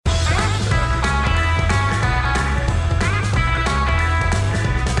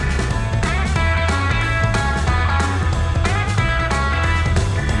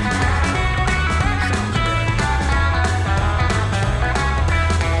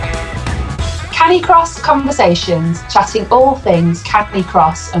Canicross Conversations, chatting all things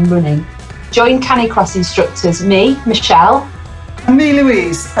Canicross and running. Join Canicross instructors, me, Michelle, and me,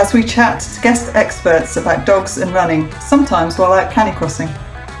 Louise, as we chat to guest experts about dogs and running, sometimes while out canicrossing.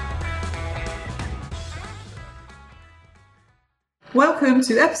 Welcome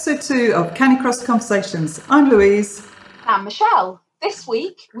to episode 2 of Canicross Conversations. I'm Louise. And Michelle. This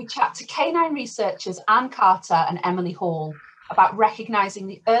week we chat to canine researchers Anne Carter and Emily Hall about recognising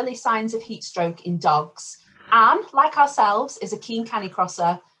the early signs of heat stroke in dogs. Anne, like ourselves, is a keen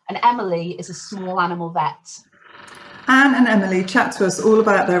canicrosser, and Emily is a small animal vet. Anne and Emily chat to us all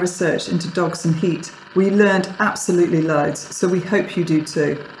about their research into dogs and heat. We learned absolutely loads, so we hope you do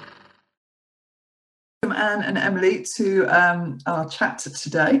too. Welcome Anne and Emily to our chat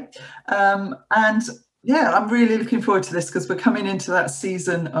today. I'm really looking forward to this because we're coming into that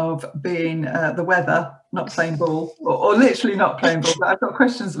season of being the weather, not playing ball, or literally not playing ball, but I've got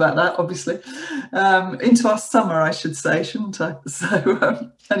questions about that, obviously. Into our summer, I should say, shouldn't I? So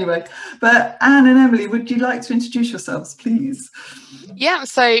anyway, but Anne and Emily, would you like to introduce yourselves, please? Yeah,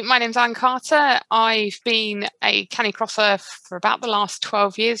 so my name's Anne Carter. I've been a canicrosser for about the last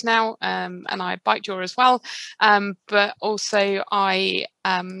 12 years now, and I bike jaw as well. But also I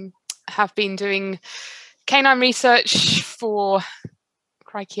have been doing canine research for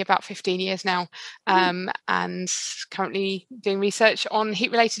about 15 years now, and currently doing research on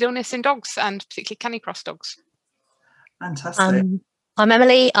heat-related illness in dogs, and particularly canicross dogs. Fantastic. I'm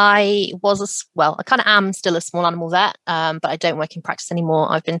Emily. I kind of am still a small animal vet, but I don't work in practice anymore.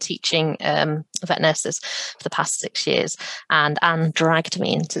 I've been teaching vet nurses for the past 6 years, and Anne dragged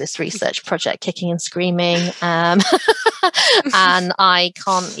me into this research project, kicking and screaming. And I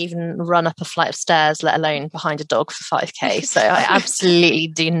can't even run up a flight of stairs, let alone behind a dog for 5k. So I absolutely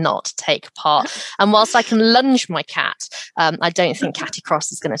do not take part. And whilst I can lunge my cat, I don't think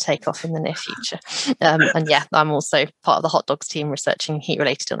caticross is going to take off in the near future. I'm also part of the Hot Dogs team researching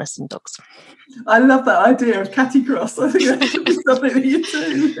heat-related illness in dogs. I love that idea of caticross. I think that should be something that you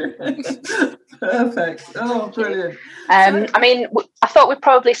do. Perfect. Oh, brilliant. I thought we'd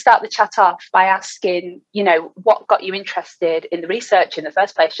probably start the chat off by asking, what got you interested in the research in the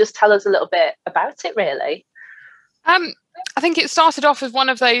first place? Just tell us a little bit about it, really. I think it started off as one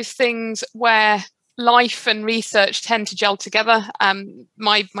of those things where life and research tend to gel together.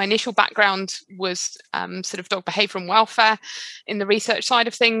 My initial background was sort of dog behaviour and welfare in the research side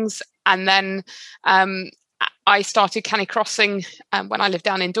of things, and then I started canicrossing when I lived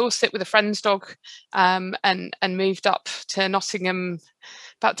down in Dorset with a friend's dog, and moved up to Nottingham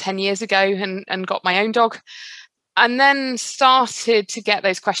about 10 years ago and got my own dog. And then started to get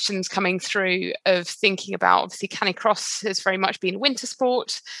those questions coming through of thinking about, obviously, canicross has very much been a winter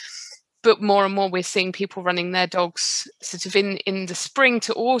sport, but more and more we're seeing people running their dogs sort of in the spring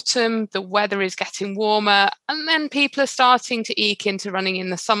to autumn. The weather is getting warmer, and then people are starting to eke into running in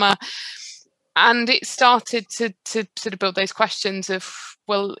the summer. And it started to sort of build those questions of,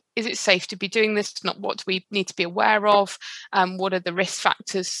 well, is it safe to be doing this? Not what do we need to be aware of? What are the risk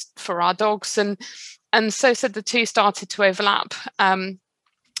factors for our dogs? And so the two started to overlap. And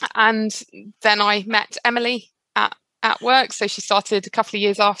then I met Emily at work. So she started a couple of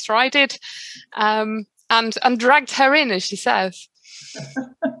years after I did, and dragged her in, as she says.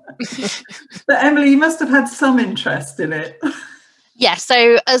 But Emily, you must have had some interest in it. Yeah,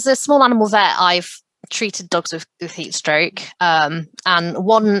 so as a small animal vet, I've treated dogs with heat stroke. And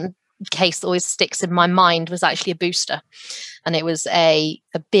one case that always sticks in my mind was actually a booster. And it was a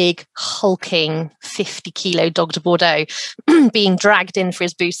big, hulking 50-kilo dog de Bordeaux being dragged in for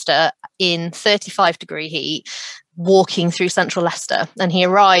his booster in 35-degree heat, walking through central Leicester. And he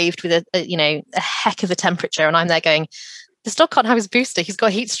arrived with a heck of a temperature. And I'm there going, this dog can't have his booster. He's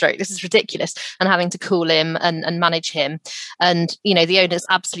got heat stroke. This is ridiculous. And having to cool him and manage him. And, the owner's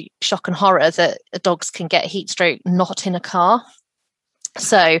absolute shock and horror that dogs can get heat stroke not in a car.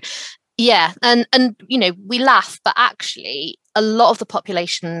 So, yeah. And we laugh, but actually a lot of the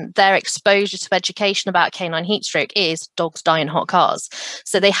population, their exposure to education about canine heat stroke is dogs die in hot cars.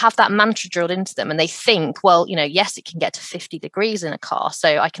 So they have that mantra drilled into them and they think, well, yes, it can get to 50 degrees in a car.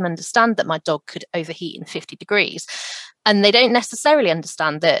 So I can understand that my dog could overheat in 50 degrees. And they don't necessarily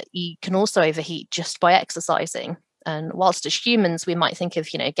understand that you can also overheat just by exercising. And whilst as humans, we might think of,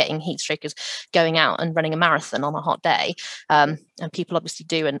 getting heat stroke as going out and running a marathon on a hot day. And people obviously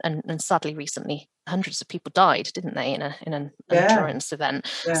do. And sadly, recently, hundreds of people died, didn't they, in an endurance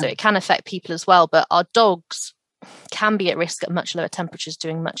event. Yeah. So it can affect people as well. But our dogs can be at risk at much lower temperatures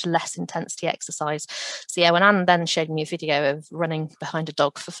doing much less intensity exercise. So yeah, when Anne then showed me a video of running behind a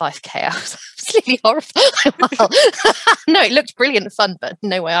dog for 5k, I was absolutely horrified. Well, no, it looked brilliant fun, but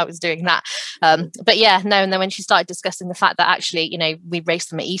no way I was doing that. But yeah, no, and then when she started discussing the fact that actually, we race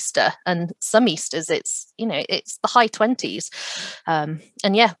them at Easter, and some Easters it's it's the high 20s,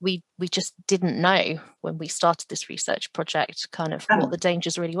 and yeah, we just didn't know when we started this research project kind of what the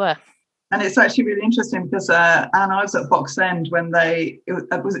dangers really were. And it's actually really interesting because Anne, I was at Box End when it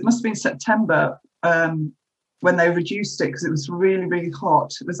must have been September when they reduced it because it was really, really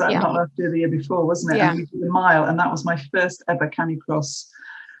hot. It was not last year, the year before, wasn't it? Yeah. And we did a mile, and that was my first ever Canicross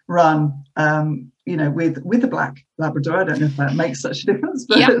run, with a black Labrador. I don't know if that makes such a difference,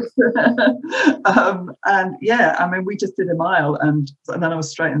 but and yeah, I mean, we just did a mile, and then I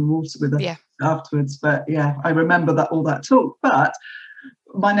was straight in the water with her afterwards. But yeah, I remember all that talk. But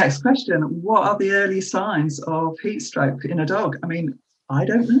my next question, what are the early signs of heat stroke in a dog? I mean, I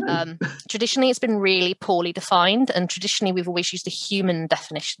don't know. Traditionally, it's been really poorly defined, and traditionally we've always used the human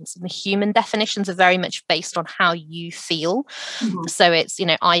definitions, and the human definitions are very much based on how you feel. Mm-hmm. So it's,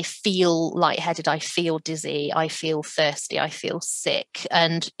 I feel lightheaded, I feel dizzy, I feel thirsty, I feel sick.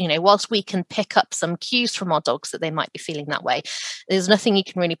 And, whilst we can pick up some cues from our dogs that they might be feeling that way, there's nothing you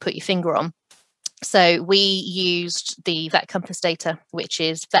can really put your finger on. So we used the Vet Compass data, which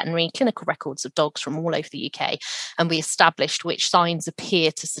is veterinary clinical records of dogs from all over the UK, and we established which signs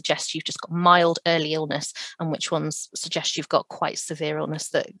appear to suggest you've just got mild early illness and which ones suggest you've got quite severe illness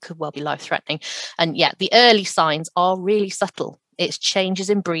that could well be life-threatening. And yeah, the early signs are really subtle. It's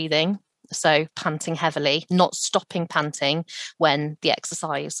changes in breathing, so panting heavily, not stopping panting when the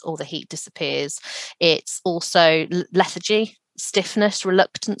exercise or the heat disappears. It's also lethargy, stiffness,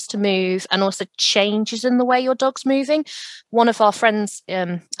 reluctance to move, and also changes in the way your dog's moving. One of our friends,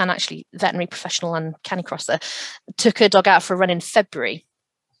 and actually veterinary professional and canicrosser, took her dog out for a run in February.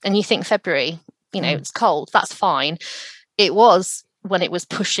 And you think February, it's cold, that's fine. It was when it was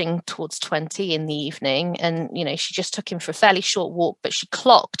pushing towards 20 in the evening, and she just took him for a fairly short walk, but she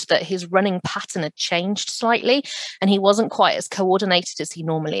clocked that his running pattern had changed slightly, and he wasn't quite as coordinated as he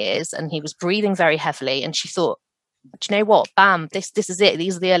normally is, and he was breathing very heavily, and she thought, do you know what? Bam, this is it.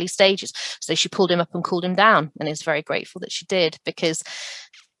 These are the early stages. So she pulled him up and cooled him down, and is very grateful that she did, because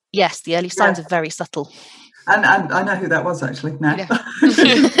yes, the early signs are very subtle. And I know who that was actually now. Yeah.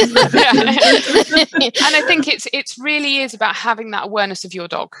 And I think it's really is about having that awareness of your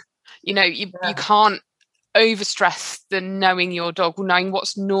dog. You can't overstress the knowing your dog, knowing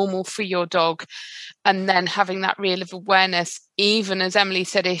what's normal for your dog, and then having that real of awareness. Even as Emily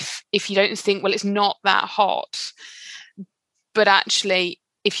said, if you don't think, well, it's not that hot, but actually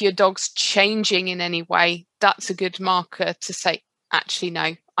if your dog's changing in any way, that's a good marker to say, actually,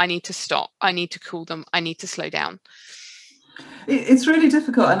 no, I need to stop, I need to cool them, I need to slow down. It's really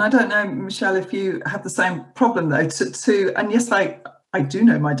difficult, and I don't know, Michelle, if you have the same problem though, and yes, I do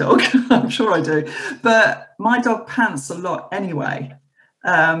know my dog, I'm sure I do, but my dog pants a lot anyway.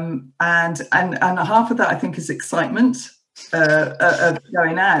 And half of that I think is excitement of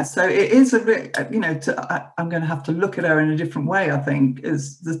going out. So it is I'm going to have to look at her in a different way, I think, to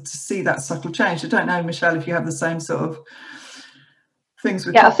see that subtle change. I don't know, Michelle, if you have the same sort of things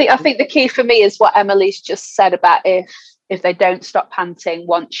with I think the key for me is what Emily's just said about if they don't stop panting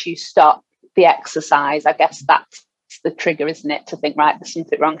once you stop the exercise. I guess that's the trigger, isn't it, to think, right, there's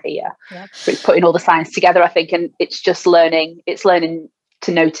something wrong here. So it's putting all the signs together, I think, and it's just learning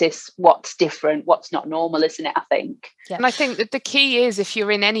to notice what's different, what's not normal, isn't it, I think. And I think that the key is, if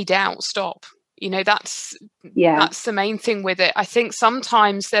you're in any doubt, stop. That's the main thing with it. I think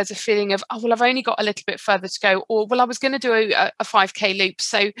sometimes there's a feeling of, oh, well, I've only got a little bit further to go, or, well, I was going to do a 5k loop,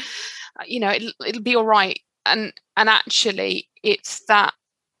 so it'll be all right. And actually it's that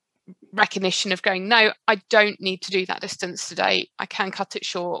recognition of going, no, I don't need to do that distance today, I can cut it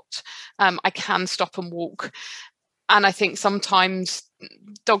short, I can stop and walk. And I think sometimes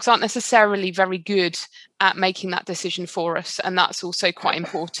dogs aren't necessarily very good at making that decision for us, and that's also quite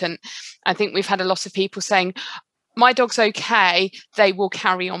important. I think we've had a lot of people saying, my dog's okay, they will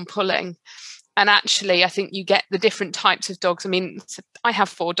carry on pulling. And actually, I think you get the different types of dogs. I mean, I have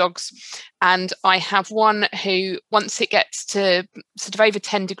 4 dogs, and I have one who, once it gets to sort of over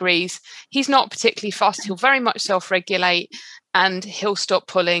 10 degrees, he's not particularly fast. He'll very much self-regulate and he'll stop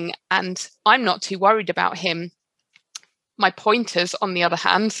pulling, and I'm not too worried about him. My pointers, on the other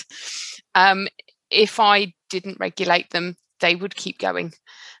hand, if I didn't regulate them, they would keep going.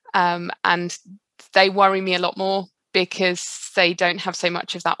 And they worry me a lot more, because they don't have so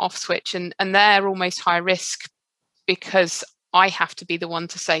much of that off switch, and they're almost high risk, because I have to be the one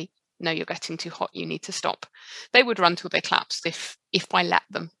to say, no, you're getting too hot, you need to stop. They would run till they collapsed if I let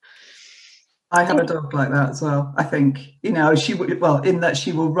them. I have a dog like that as well. I think, you know, she would, well, in that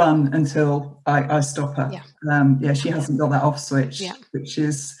she will run until I stop her. Yeah. She hasn't got that off switch, which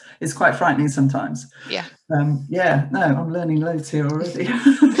is quite frightening sometimes. Yeah. No, I'm learning loads here already.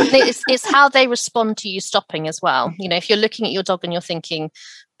 It's how they respond to you stopping as well. You know, if you're looking at your dog and you're thinking,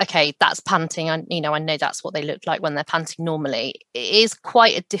 okay, that's panting, I know that's what they look like when they're panting normally. It is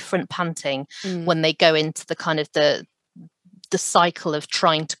quite a different panting when they go into the kind of the cycle of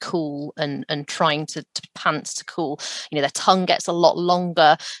trying to cool and trying to pant to cool. You know, their tongue gets a lot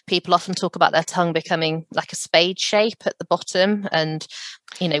longer. People often talk about their tongue becoming like a spade shape at the bottom. And,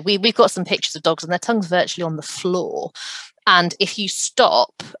 you know, we've got some pictures of dogs and their tongue's virtually on the floor. And if you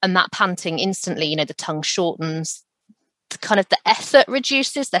stop and that panting instantly, you know, the tongue shortens, kind of the effort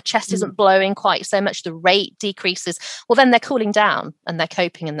reduces, their chest isn't blowing quite so much, the rate decreases, well then they're cooling down and they're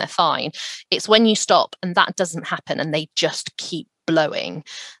coping and they're fine. It's when you stop and that doesn't happen and they just keep blowing,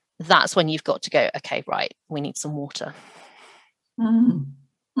 that's when you've got to go, okay, right, we need some water. Okay,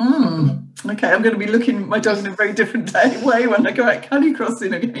 I'm going to be looking at my dog in a very different way when I go out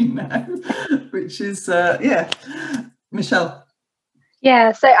canicrossing again now, which is Michelle.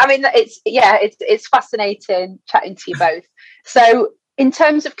 Yeah, so I mean, it's fascinating chatting to you both. So in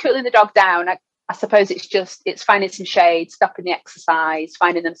terms of cooling the dog down, I suppose it's finding some shade, stopping the exercise,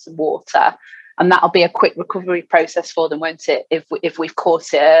 finding them some water, and that'll be a quick recovery process for them, won't it? If we've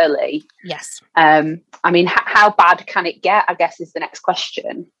caught it early. Yes. I mean, how bad can it get, I guess, is the next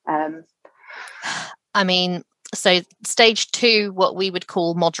question. I mean, so stage 2, what we would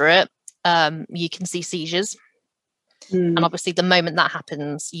call moderate, you can see seizures. And obviously the moment that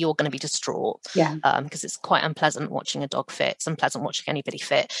happens, you're going to be distraught, because it's quite unpleasant watching a dog fit. It's unpleasant watching anybody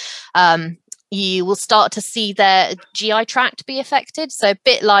fit. You will start to see their GI tract be affected. So a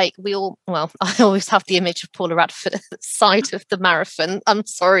bit like I always have the image of Paula Radford at the side of the marathon. I'm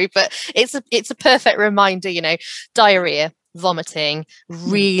sorry, but it's a perfect reminder, you know, diarrhea, vomiting,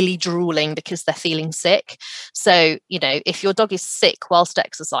 really drooling because they're feeling sick. So, you know, if your dog is sick whilst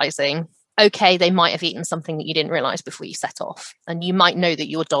exercising, okay, they might have eaten something that you didn't realize before you set off. And you might know that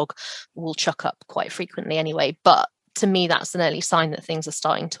your dog will chuck up quite frequently anyway. But to me, that's an early sign that things are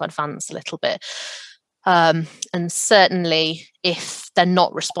starting to advance a little bit. And certainly if they're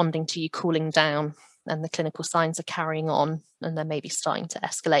not responding to you cooling down and the clinical signs are carrying on and they're maybe starting to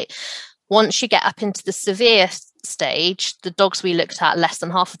escalate. Once you get up into the severe stage, the dogs we looked at, less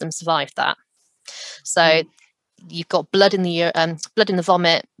than half of them survived that. So you've got blood in the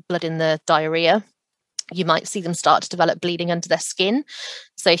vomit, blood in the diarrhea. You might see them start to develop bleeding under their skin.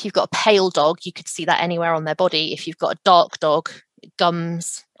 So if you've got a pale dog, you could see that anywhere on their body. If you've got a dark dog,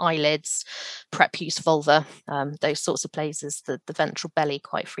 gums, eyelids, prepuce, vulva, those sorts of places, the ventral belly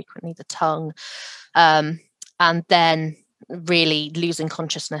quite frequently, the tongue, and then really losing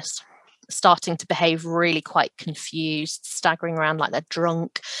consciousness, starting to behave really quite confused, staggering around like they're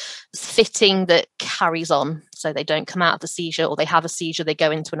drunk, fitting that carries on, so they don't come out of the seizure, or they have a seizure, they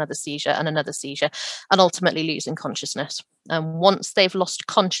go into another seizure and another seizure, and ultimately losing consciousness. And once they've lost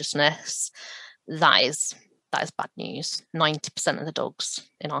consciousness, that is bad news. 90% of the dogs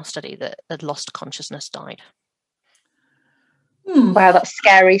in our study that had lost consciousness died. Wow, that's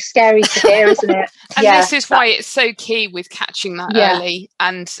scary to hear, isn't it? And this is why it's so key with catching that early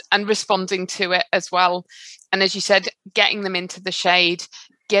and responding to it as well. And as you said, getting them into the shade,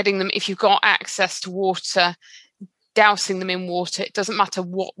 getting them, if you've got access to water, dousing them in water. It doesn't matter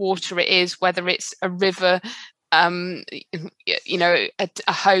what water it is, whether it's a river, you know,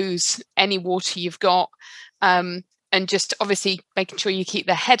 a hose, any water you've got. And just obviously making sure you keep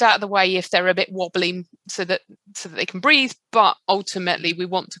their head out of the way if they're a bit wobbly so that they can breathe. But ultimately, we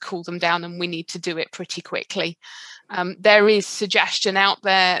want to cool them down and we need to do it pretty quickly. There is suggestion out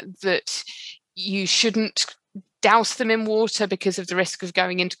there that you shouldn't douse them in water because of the risk of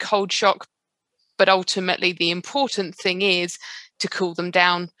going into cold shock. But ultimately, the important thing is to cool them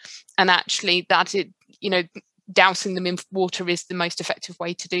down. And actually, dousing them in water is the most effective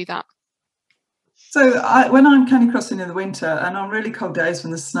way to do that. So when I'm canicrossing in the winter and on really cold days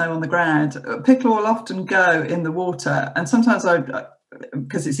when there's snow on the ground, Pickler will often go in the water, and sometimes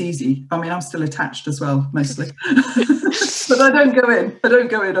because it's easy. I mean, I'm still attached as well, mostly, but I don't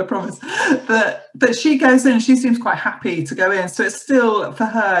go in. I promise. But she goes in, and she seems quite happy to go in. So it's still for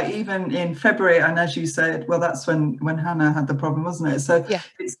her, even in February. And as you said, well, that's when Hannah had the problem, wasn't it? So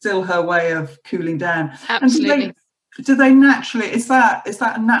it's still her way of cooling down. Absolutely. Do they naturally? Is that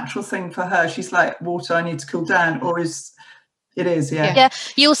a natural thing for her? She's like, water, I need to cool down, or is it? Yeah.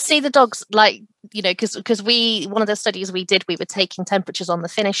 You'll see the dogs, like you know, because one of the studies we did, we were taking temperatures on the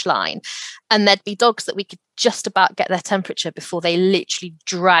finish line, and there'd be dogs that we could just about get their temperature before they literally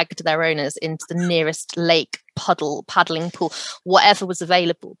dragged their owners into the nearest lake, puddle, paddling pool, whatever was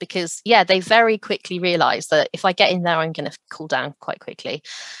available, because they very quickly realized that if I get in there, I'm going to cool down quite quickly.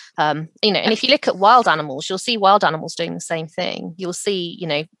 You know, and if you look at wild animals, you'll see wild animals doing the same thing. You'll see, you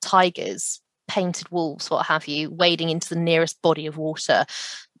know, tigers, painted wolves, what have you, wading into the nearest body of water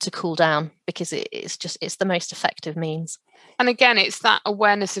to cool down, because it's the most effective means. And again, it's that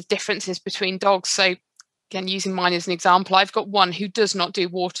awareness of differences between dogs. So again, using mine as an example, I've got one who does not do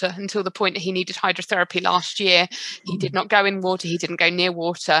water until the point that he needed hydrotherapy last year. He did not go in water. He didn't go near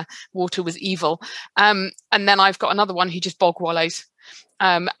water. Water was evil. And then I've got another one who just bog wallows.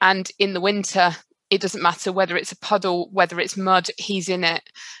 And in the winter, it doesn't matter whether it's a puddle, whether it's mud, he's in it.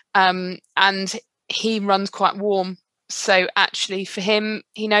 And he runs quite warm. So actually for him,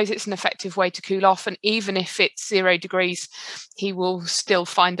 he knows it's an effective way to cool off. And even if it's 0 degrees, he will still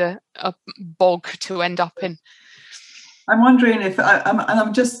find a bog to end up in. I'm wondering if,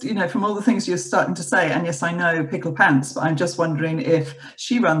 I'm just, you know, from all the things you're starting to say, and yes, I know Pickle Pants, but I'm just wondering if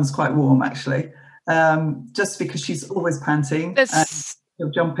she runs quite warm, actually, just because she's always panting and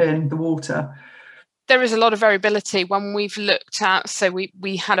she'll jump in the water. There is a lot of variability when we've looked at, so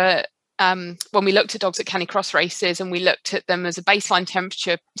we had when we looked at dogs at Canicross races, and we looked at them as a baseline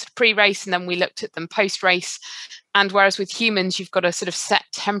temperature pre-race, and then we looked at them post-race. And whereas with humans, you've got a sort of set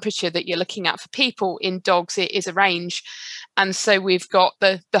temperature that you're looking at, for people, in dogs, it is a range. And so we've got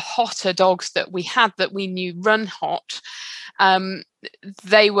the hotter dogs that we had that we knew run hot.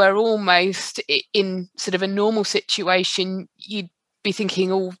 They were almost in sort of a normal situation. You'd be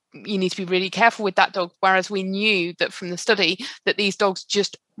thinking, oh, you need to be really careful with that dog. Whereas we knew that from the study that these dogs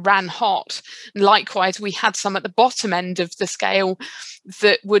just ran hot. Likewise, we had some at the bottom end of the scale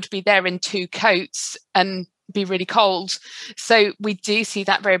that would be there in 2 coats and be really cold. So we do see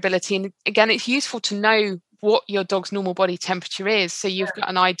that variability. And again, it's useful to know what your dog's normal body temperature is, so you've got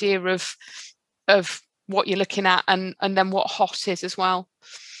an idea of what you're looking at, and then what hot is as well.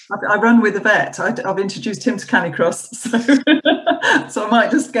 I run with a vet. I've introduced him to Canicross, so I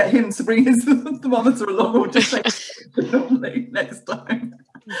might just get him to bring his thermometer along, or just take it normally next time.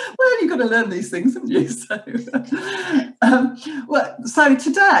 Well, you've got to learn these things, haven't you? So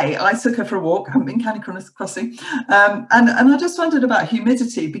today I took her for a walk. I haven't been Canicrossing, and I just wondered about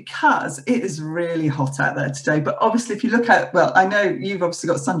humidity, because it is really hot out there today. But obviously, if you look at, well, I know you've obviously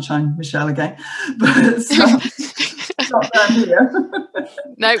got sunshine, Michelle, again, but not down here.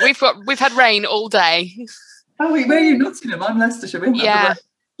 No, we've had rain all day. Oh, where are you? Nottingham? I'm Leicestershire.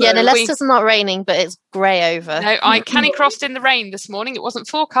 Yeah, no, Leicester's not raining, but it's grey over. No, I Canicrossed in the rain this morning. It wasn't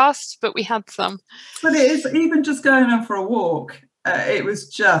forecast, but we had some. But it is, even just going on for a walk, it was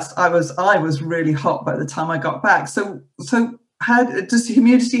just, I was really hot by the time I got back. So how does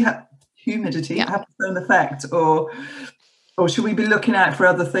humidity have an effect, or should we be looking out for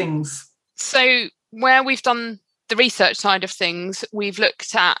other things? So where we've done the research side of things, we've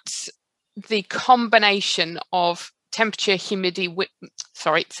looked at the combination of temperature, humidity,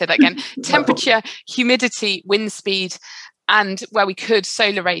 temperature, humidity, wind speed, and where we could,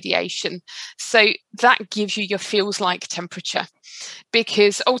 solar radiation. So that gives you your feels like temperature,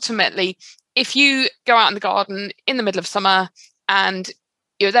 because ultimately, if you go out in the garden in the middle of summer and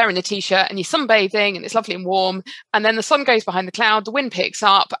you're there in a t-shirt and you're sunbathing and it's lovely and warm, and then the sun goes behind the cloud, the wind picks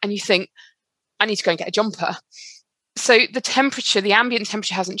up, and you think, I need to go and get a jumper. So the temperature, the ambient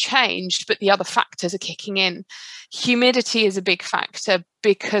temperature hasn't changed, but the other factors are kicking in. Humidity is a big factor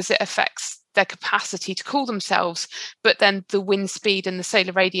because it affects their capacity to cool themselves, but then the wind speed and the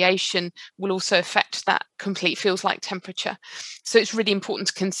solar radiation will also affect that complete feels like temperature. So it's really important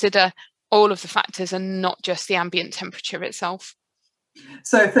to consider all of the factors and not just the ambient temperature itself.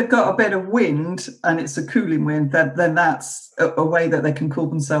 So if they've got a bit of wind and it's a cooling wind, then that's a way that they can cool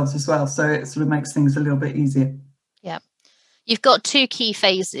themselves as well. So it sort of makes things a little bit easier. Yeah. You've got 2 key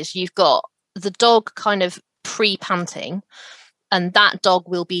phases. You've got the dog kind of pre-panting, and that dog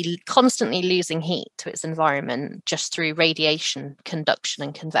will be constantly losing heat to its environment just through radiation, conduction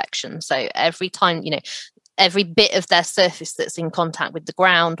and convection. So every time, every bit of their surface that's in contact with the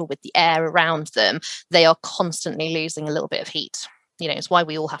ground or with the air around them, they are constantly losing a little bit of heat. It's why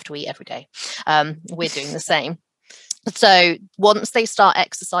we all have to eat every day. We're doing the same. So once they start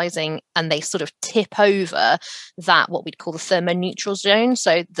exercising and they sort of tip over that, what we'd call the thermoneutral zone,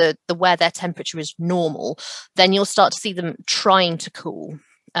 so the where their temperature is normal, then you'll start to see them trying to cool.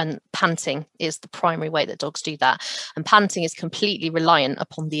 And panting is the primary way that dogs do that. And panting is completely reliant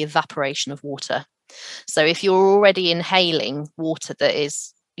upon the evaporation of water. So if you're already inhaling water that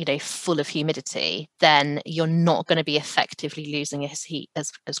is full of humidity, then you're not going to be effectively losing his heat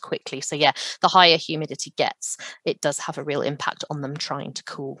as quickly. So yeah, the higher humidity gets, it does have a real impact on them trying to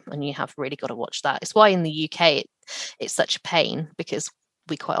cool, and you have really got to watch that. It's why in the UK it's such a pain, because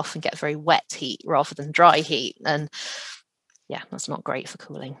we quite often get very wet heat rather than dry heat, and yeah, that's not great for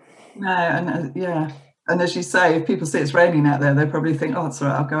cooling. No, and and as you say, if people see it's raining out there, they probably think, oh, it's all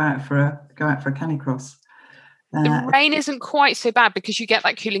right, I'll go out for a canicross. The rain isn't quite so bad because you get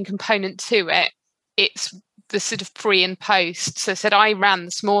that cooling component to it. It's the sort of pre and post. So I said I ran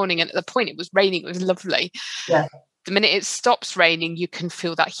this morning, and at the point it was raining, it was lovely. Yeah. The minute it stops raining, you can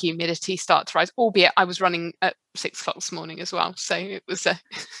feel that humidity start to rise. Albeit I was running at 6 o'clock this morning as well, so it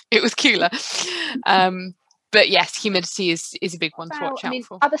was cooler. But yes, humidity is a big one to watch out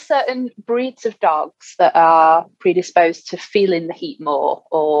for. Are there certain breeds of dogs that are predisposed to feeling the heat more,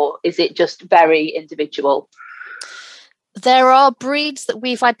 or is it just very individual? There are breeds that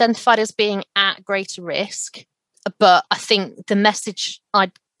we've identified as being at greater risk, but I think the message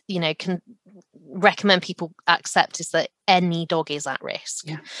I can recommend people accept is that any dog is at risk.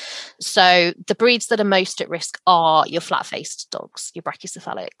 Yeah. So the breeds that are most at risk are your flat-faced dogs, your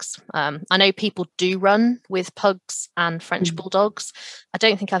brachycephalics. I know people do run with pugs and French bulldogs. I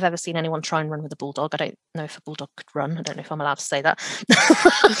don't think I've ever seen anyone try and run with a bulldog. I don't know if a bulldog could run. I don't know if I'm allowed to say that.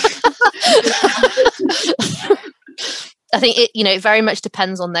 I think it very much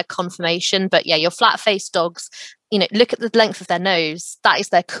depends on their conformation, but yeah, your flat-faced dogs, look at the length of their nose. That is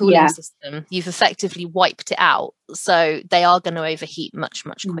their cooling system. You've effectively wiped it out, so they are going to overheat much,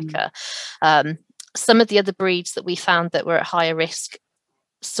 much quicker. Some of the other breeds that we found that were at higher risk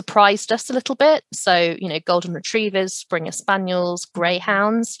surprised us a little bit. So, golden retrievers, Springer Spaniels,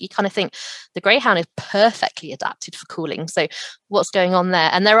 greyhounds. You kind of think the greyhound is perfectly adapted for cooling. So what's going on there?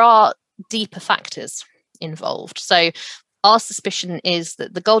 And there are deeper factors involved. So our suspicion is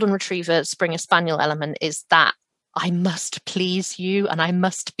that the golden retriever Springer Spaniel element is that I must please you, and I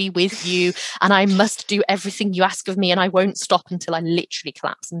must be with you, and I must do everything you ask of me, and I won't stop until I literally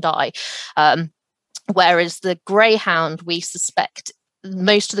collapse and die. Whereas the greyhound, we suspect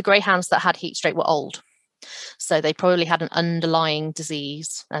most of the greyhounds that had heat stroke were old. So they probably had an underlying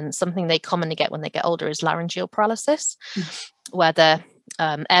disease, and something they commonly get when they get older is laryngeal paralysis, where their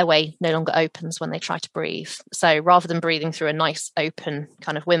airway no longer opens when they try to breathe. So rather than breathing through a nice open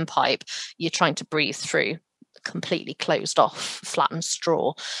kind of windpipe, you're trying to breathe through completely closed off flattened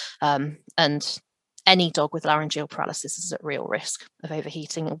straw, and any dog with laryngeal paralysis is at real risk of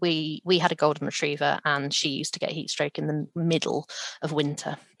overheating. We had a golden retriever, and she used to get heat stroke in the middle of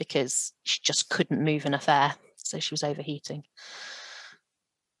winter because she just couldn't move enough air, so she was overheating.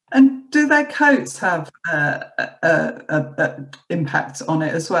 And do their coats have a impact on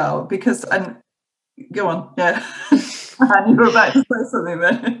it as well? Because, and go on, yeah. And you were about to say something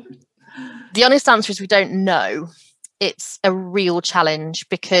there. The honest answer is we don't know. It's a real challenge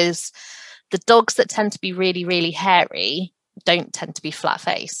because the dogs that tend to be really, really hairy don't tend to be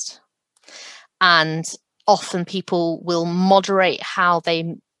flat-faced. And often people will moderate how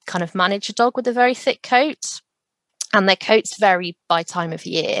they kind of manage a dog with a very thick coat. And their coats vary by time of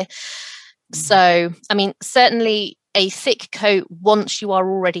year. So, certainly a thick coat, once you are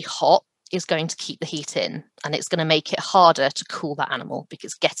already hot, is going to keep the heat in, and it's going to make it harder to cool that animal,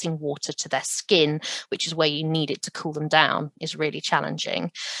 because getting water to their skin, which is where you need it to cool them down, is really challenging.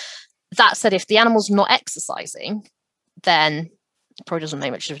 That said, if the animal's not exercising, then it probably doesn't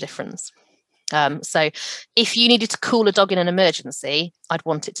make much of a difference. So if you needed to cool a dog in an emergency, I'd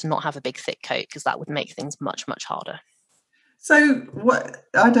want it to not have a big thick coat, because that would make things much, much harder. So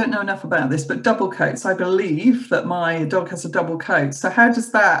I don't know enough about this, but double coats, I believe that my dog has a double coat. So how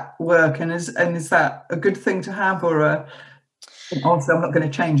does that work? And is that a good thing to have, or obviously I'm not going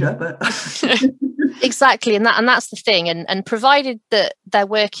to change her, but Exactly, and that's the thing. And provided that they're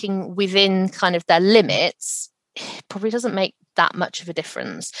working within kind of their limits, it probably doesn't make that much of a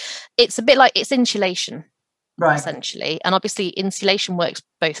difference. It's a bit like it's insulation, right, essentially. And obviously insulation works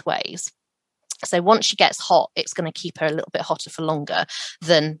both ways. So once she gets hot, it's going to keep her a little bit hotter for longer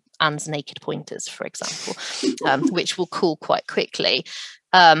than Anne's naked pointers, for example, which will cool quite quickly.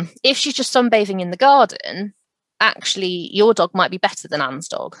 If she's just sunbathing in the garden, actually your dog might be better than Anne's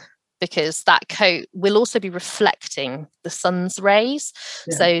dog, because that coat will also be reflecting the sun's rays.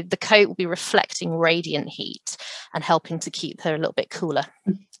 Yeah. So the coat will be reflecting radiant heat and helping to keep her a little bit cooler,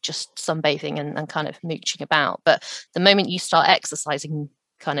 just sunbathing and kind of mooching about. But the moment you start exercising,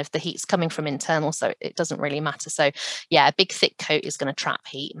 kind of the heat's coming from internal, so it doesn't really matter. So yeah, a big thick coat is going to trap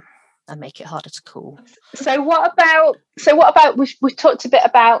heat and make it harder to cool. So what about we've talked a bit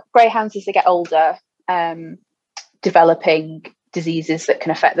about greyhounds as they get older, developing diseases that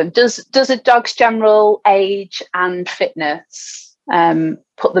can affect them. Does a dog's general age and fitness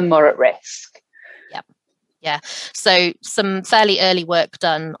put them more at risk? Yeah, so some fairly early work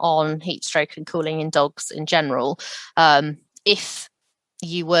done on heat stroke and cooling in dogs in general. If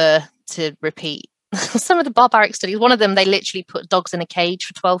you were to repeat some of the barbaric studies, one of them, they literally put dogs in a cage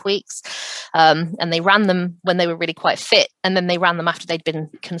for 12 weeks and they ran them when they were really quite fit, and then they ran them after they'd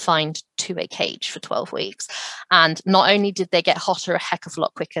been confined to a cage for 12 weeks. And not only did they get hotter a heck of a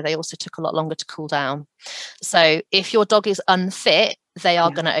lot quicker, they also took a lot longer to cool down. So if your dog is unfit, they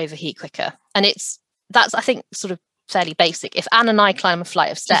are going to overheat quicker. And that's, I think, sort of fairly basic. If Anne and I climb a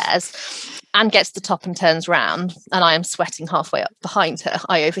flight of stairs, Anne gets to the top and turns round, and I am sweating halfway up behind her,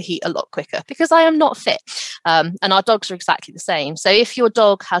 I overheat a lot quicker because I am not fit. And our dogs are exactly the same. So if your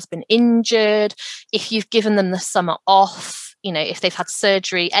dog has been injured, if you've given them the summer off, if they've had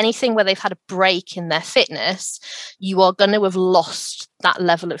surgery, anything where they've had a break in their fitness, you are going to have lost that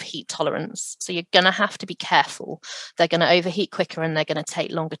level of heat tolerance. So you're going to have to be careful. They're going to overheat quicker and they're going to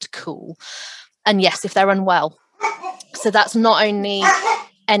take longer to cool. And yes, if they're unwell. So that's not only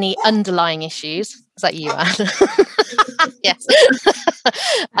any underlying issues. Is that you, Anne? Yes.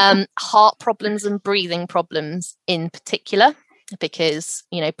 Heart problems and breathing problems in particular, because,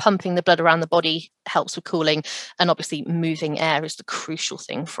 pumping the blood around the body helps with cooling. And obviously moving air is the crucial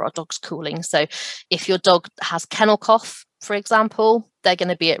thing for our dog's cooling. So if your dog has kennel cough, for example, they're going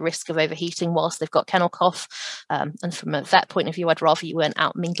to be at risk of overheating whilst they've got kennel cough. And from a vet point of view, I'd rather you weren't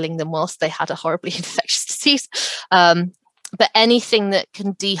out mingling them whilst they had a horribly infectious disease. But anything that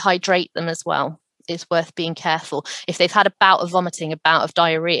can dehydrate them as well is worth being careful. If they've had a bout of vomiting, a bout of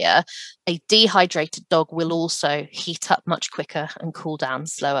diarrhea, a dehydrated dog will also heat up much quicker and cool down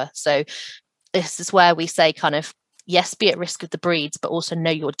slower. So this is where we say kind of, yes, be at risk of the breeds, but also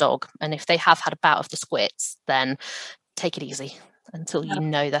know your dog. And if they have had a bout of the squits, then take it easy until you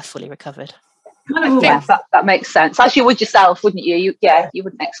know they're fully recovered. Yes, that makes sense. As you would yourself, wouldn't you? You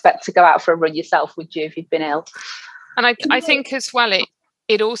wouldn't expect to go out for a run yourself, would you, if you'd been ill? And I think as well,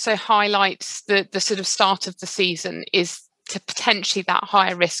 it also highlights the sort of start of the season is to potentially that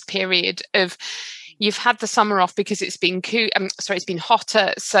higher risk period of you've had the summer off because it's been it's been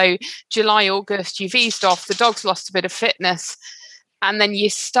hotter. So July, August, you've eased off, the dog's lost a bit of fitness. And then you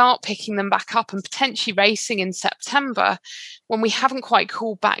start picking them back up and potentially racing in September when we haven't quite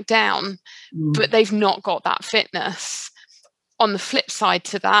cooled back down, but they've not got that fitness. On the flip side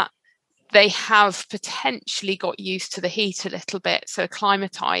to that, they have potentially got used to the heat a little bit, so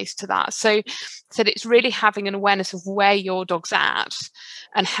acclimatized to that. So it's really having an awareness of where your dog's at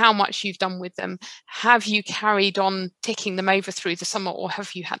and how much you've done with them. Have you carried on ticking them over through the summer, or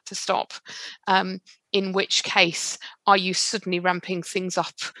have you had to stop? In which case, are you suddenly ramping things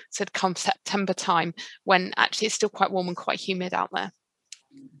up come September time when actually it's still quite warm and quite humid out there?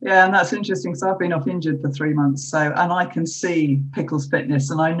 Yeah, and that's interesting because I've been off injured for 3 months, and I can see Pickle's fitness,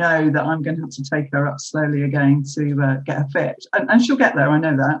 and I know that I'm going to have to take her up slowly again to get her fit, and she'll get there. I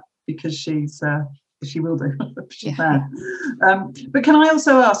know that because she will do. She's bad. But can I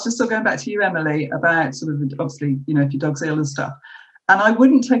also ask, just going back to you, Emily, about sort of obviously, if your dog's ill and stuff. And I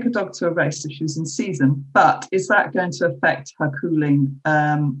wouldn't take a dog to a race if she was in season, but is that going to affect her cooling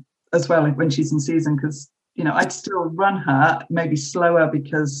as well when she's in season? Because I'd still run her, maybe slower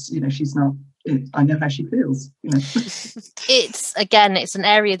because, she's not, I know how she feels. It's an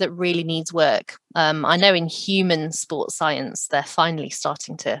area that really needs work. I know in human sports science, they're finally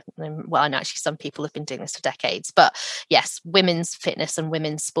starting to, well, and actually some people have been doing this for decades, but yes, women's fitness and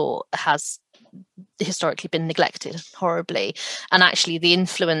women's sport has historically been neglected horribly. And actually the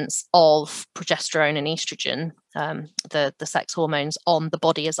influence of progesterone and estrogen, the sex hormones, on the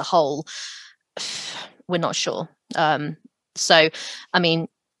body as a whole, we're not sure. So, I mean,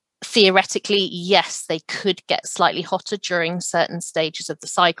 theoretically, yes, they could get slightly hotter during certain stages of the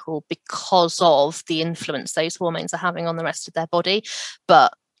cycle because of the influence those hormones are having on the rest of their body.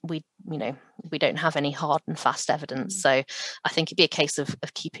 But we don't have any hard and fast evidence. So I think it'd be a case of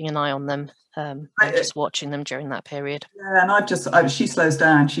keeping an eye on them and just watching them during that period. Yeah, and she slows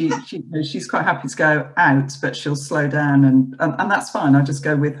down. She's quite happy to go out, but she'll slow down, and that's fine. I just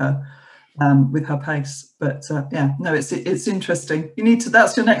go with her pace. But it's interesting. You need to.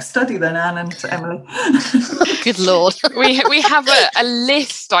 That's your next study then, Anne and Emily. Good Lord. We have a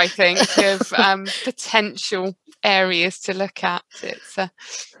list, I think, of potential areas to look at.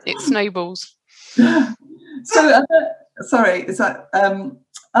 It snowballs. So,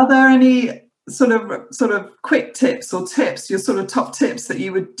 are there any sort of quick tips or tips, your sort of top tips that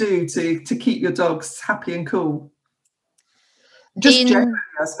you would do to keep your dogs happy and cool? Just generally,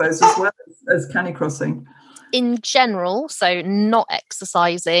 I suppose, as well as canicrossing. In general, so not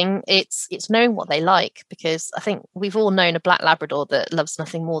exercising, it's knowing what they like, because I think we've all known a black Labrador that loves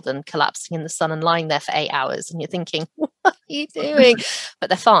nothing more than collapsing in the sun and lying there for 8 hours, and you're thinking, what are you doing? But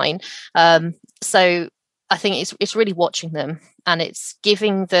they're fine. So I think it's really watching them, and it's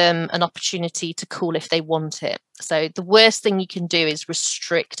giving them an opportunity to cool if they want it. So the worst thing you can do is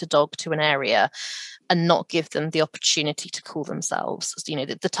restrict a dog to an area and not give them the opportunity to cool themselves. You know,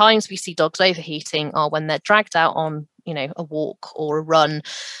 the times we see dogs overheating are when they're dragged out on, you know, a walk or a run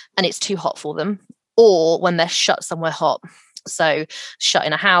and it's too hot for them, or when they're shut somewhere hot. So shut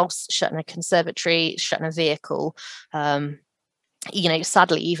in a house, shut in a conservatory, shut in a vehicle. You know,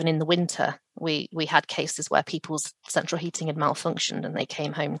 sadly, even in the winter, we had cases where people's central heating had malfunctioned and they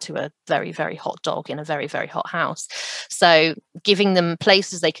came home to a very, very hot dog in a very, very hot house. So giving them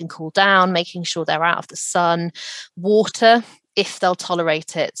places they can cool down, making sure they're out of the sun, water, if they'll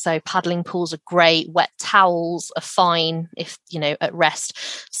tolerate it. So paddling pools are great. Wet towels are fine if, you know, at rest.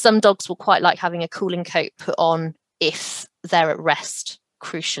 Some dogs will quite like having a cooling coat put on if they're at rest,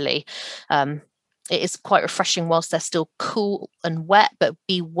 crucially. It is quite refreshing whilst they're still cool and wet, but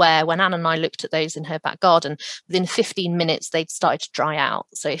beware, when Anne and I looked at those in her back garden, within 15 minutes, they'd started to dry out.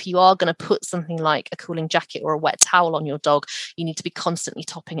 So if you are going to put something like a cooling jacket or a wet towel on your dog, you need to be constantly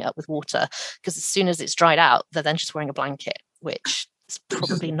topping it up with water, because as soon as it's dried out, they're then just wearing a blanket, which is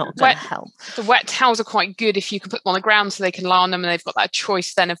probably not going to help. The wet towels are quite good if you can put them on the ground so they can lie on them, and they've got that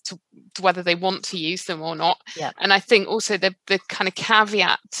choice then of to whether they want to use them or not. Yeah. And I think also the kind of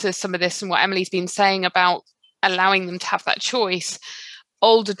caveat to some of this and what Emily's been saying about allowing them to have that choice,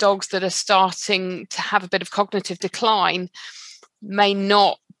 older dogs that are starting to have a bit of cognitive decline may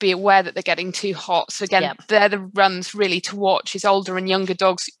not be aware that they're getting too hot. So again, they're the runs really to watch, is older and younger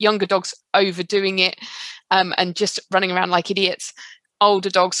dogs overdoing it and just running around like idiots. Older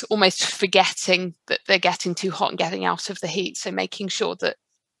dogs almost forgetting that they're getting too hot and getting out of the heat. So making sure that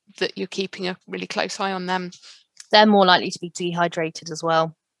you're keeping a really close eye on them. They're more likely to be dehydrated as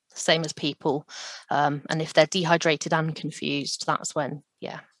well, same as people. And if they're dehydrated and confused, that's when,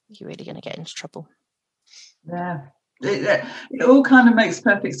 you're really going to get into trouble. Yeah, it all kind of makes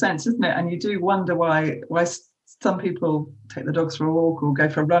perfect sense, isn't it? And you do wonder why some people take the dogs for a walk or go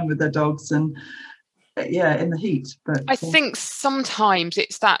for a run with their dogs, and in the heat. But I think sometimes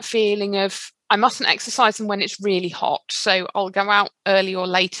it's that feeling of, I mustn't exercise them when it's really hot, so I'll go out early or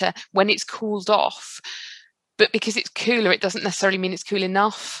later when it's cooled off. But because it's cooler, it doesn't necessarily mean it's cool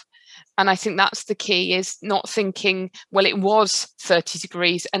enough. And I think that's the key, is not thinking, well, it was 30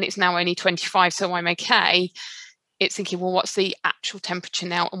 degrees and it's now only 25, so I'm okay. It's thinking, well, what's the actual temperature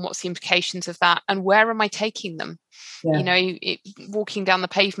now, and what's the implications of that, and where am I taking them? Yeah. You know, walking down the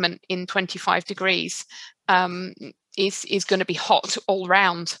pavement in 25 degrees is going to be hot all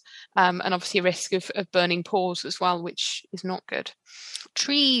round, and obviously a risk of burning paws as well, which is not good.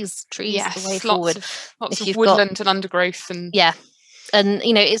 Trees, yes, the way forward. Lots of woodland and undergrowth, and and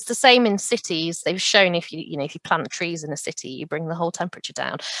you know, it's the same in cities. They've shown if you plant trees in a city, you bring the whole temperature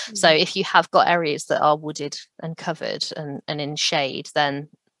down. So if you have got areas that are wooded and covered and in shade, then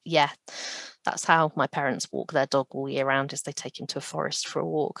that's how my parents walk their dog all year round, is they take him to a forest for a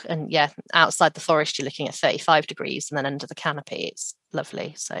walk. And outside the forest you're looking at 35 degrees, and then under the canopy it's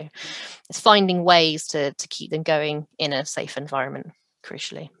lovely. So it's finding ways to keep them going in a safe environment,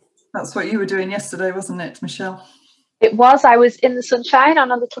 crucially. That's what you were doing yesterday, wasn't it, Michelle? It was. I was in the sunshine on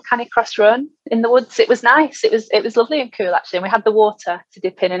a little Canicross run in the woods. It was nice. It was lovely and cool, actually. And we had the water to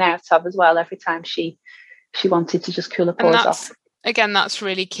dip in and out of as well every time she wanted to just cool her paws off. Again, that's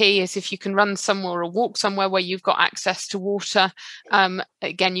really key, is if you can run somewhere or walk somewhere where you've got access to water,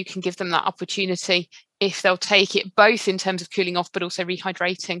 again, you can give them that opportunity. If they'll take it, both in terms of cooling off, but also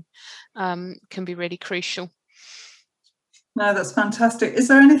rehydrating, can be really crucial. No, that's fantastic. Is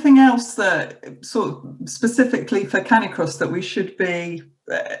there anything else that sort of specifically for Canicross that we should be,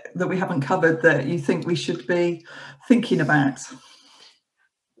 that we haven't covered, that you think we should be thinking about?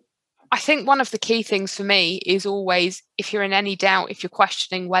 I think one of the key things for me is always, if you're in any doubt, if you're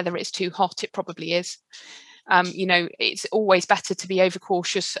questioning whether it's too hot, it probably is. You know, it's always better to be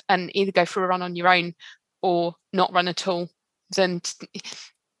overcautious and either go for a run on your own or not run at all, than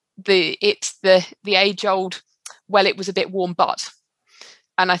the age-old, well, it was a bit warm, but.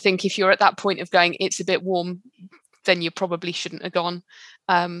 And I think if you're at that point of going, it's a bit warm, then you probably shouldn't have gone.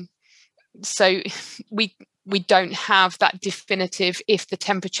 So we don't have that definitive, if the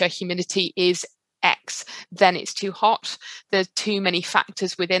temperature, humidity is X, then it's too hot. There's too many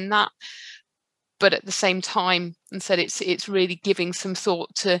factors within that. But at the same time, and said it's really giving some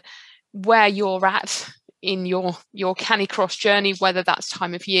thought to where you're at in your Canicross journey, whether that's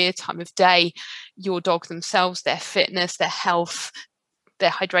time of year, time of day, your dog themselves, their fitness, their health, their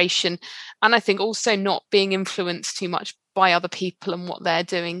hydration, and I think also not being influenced too much by other people and what they're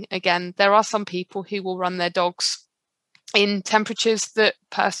doing. Again, there are some people who will run their dogs in temperatures that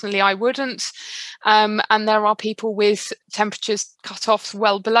personally I wouldn't, and there are people with temperatures cut-offs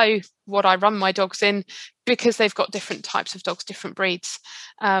well below what I run my dogs in, because they've got different types of dogs, different breeds.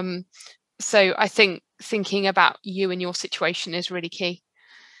 So I think thinking about you and your situation is really key.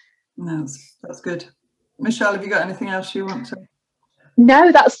 No, that's good. Michelle, have you got anything else you want to?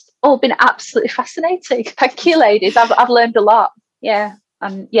 No, that's all been absolutely fascinating. Thank you, ladies. I've learned a lot. Yeah.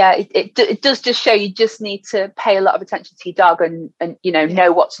 And yeah, it does just show you just need to pay a lot of attention to your dog and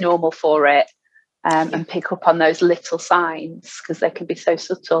know what's normal for it, and pick up on those little signs, because they can be so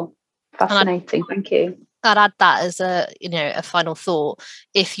subtle. Fascinating. Thank you. I'd add that as a final thought.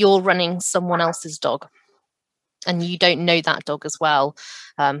 If you're running someone else's dog and you don't know that dog as well,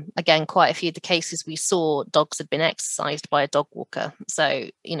 again, quite a few of the cases we saw, dogs had been exercised by a dog walker. So,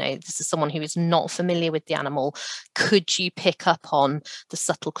 this is someone who is not familiar with the animal. Could you pick up on the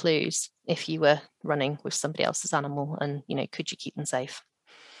subtle clues if you were running with somebody else's animal, and, could you keep them safe?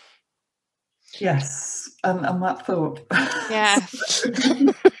 Yes, and that thought. Yeah.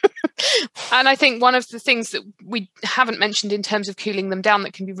 And I think one of the things that we haven't mentioned in terms of cooling them down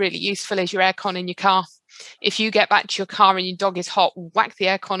that can be really useful is your aircon in your car. If you get back to your car and your dog is hot, whack the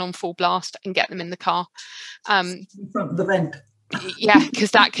aircon on full blast and get them in the car. In front of the vent. Yeah,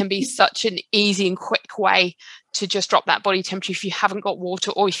 because that can be such an easy and quick way to just drop that body temperature if you haven't got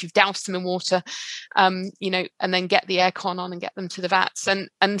water, or if you've doused them in water, and then get the aircon on and get them to the vets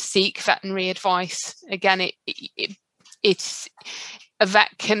and seek veterinary advice. Again, it's a vet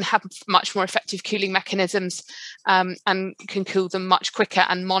can have much more effective cooling mechanisms, and can cool them much quicker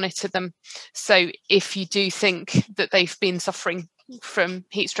and monitor them. So if you do think that they've been suffering from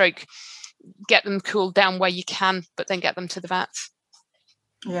heat stroke, get them cooled down where you can, but then get them to the vets.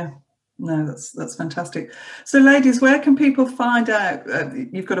 Yeah, no, that's fantastic. So ladies, where can people find out?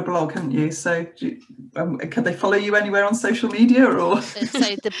 You've got a blog, haven't you? So can they follow you anywhere on social media, or? So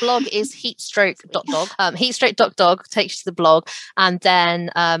the blog is heatstroke.dog. Heatstroke.dog takes you to the blog, and then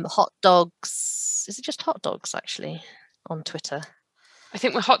Hot Dogs. Is it just Hot Dogs actually on Twitter? I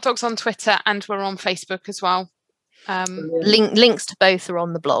think we're Hot Dogs on Twitter, and we're on Facebook as well. Links to both are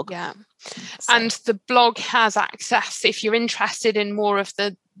on the blog. Yeah. So. And the blog has access, if you're interested in more of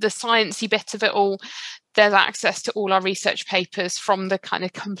the sciencey bit of it all, there's access to all our research papers from the kind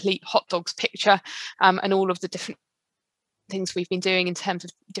of complete hot dogs picture, and all of the different things we've been doing in terms of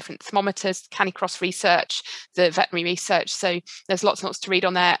different thermometers, Canicross research, the veterinary research. So there's lots and lots to read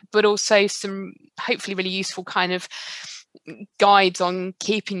on there, but also some hopefully really useful kind of guides on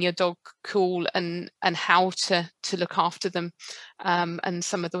keeping your dog cool and how to look after them, and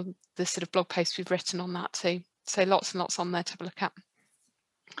some of the sort of blog posts we've written on that too. So lots and lots on there to have a look at.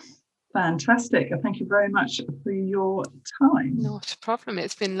 Fantastic. Thank you very much for your time. Not a problem.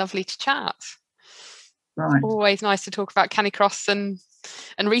 It's been lovely to chat. Right. Always nice to talk about Canicross and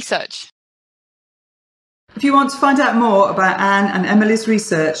research. If you want to find out more about Anne and Emily's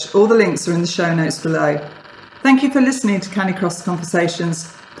research, all the links are in the show notes below. Thank you for listening to Canicross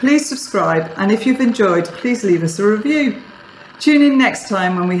Conversations. Please subscribe, and if you've enjoyed, please leave us a review. Tune in next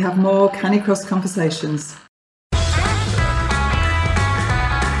time when we have more Canicross Conversations.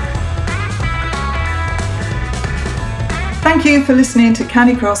 Thank you for listening to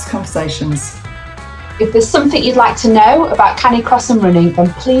Canicross Conversations. If there's something you'd like to know about Canicross and running,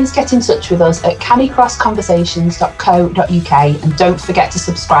 then please get in touch with us at canicrossconversations.co.uk, and don't forget to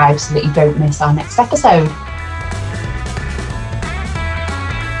subscribe so that you don't miss our next episode.